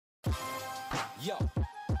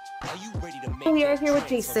We are here with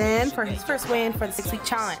Jason for his first win for the 6-week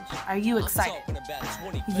challenge. Are you excited?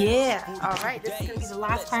 Yeah. All right. This is going to be the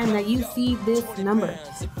last time that you see this number.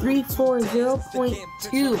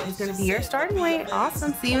 340.2 is going to be your starting weight.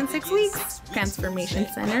 Awesome. See you in 6 weeks. Transformation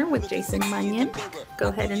Center with Jason Munyon. Go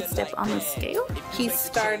ahead and step on the scale. He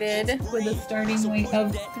started with a starting weight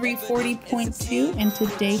of 340.2 and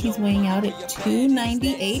today he's weighing out at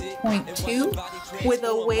 298.2 with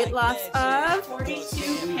a weight loss of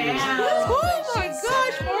 42 pounds. Oh my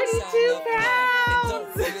gosh, 42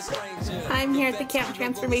 pounds! I'm here at the Camp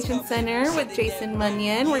Transformation Center with Jason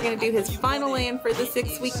Munyon. We're going to do his final weigh-in for the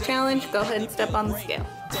 6-week challenge. Go ahead and step on the scale.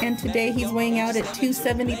 And today he's weighing out at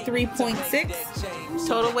 273.6.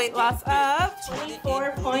 Total weight loss of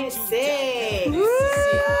 24.6. Woo!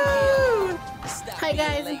 Hi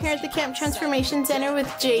guys, I'm here at the Camp Transformation Center with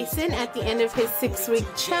Jason at the end of his 6-week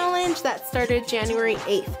challenge that started January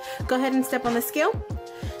 8th. Go ahead and step on the scale.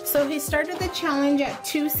 So he started the challenge at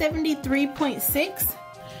 273.6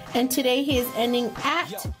 and today he is ending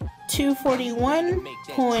at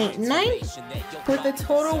 241.9 with a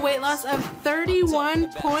total weight loss of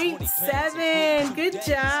 31.7. Good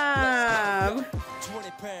job.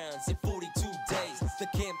 20 pounds in 42 days. The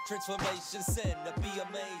Camp Transformation Center, be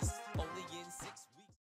amazed. Only in 6 weeks.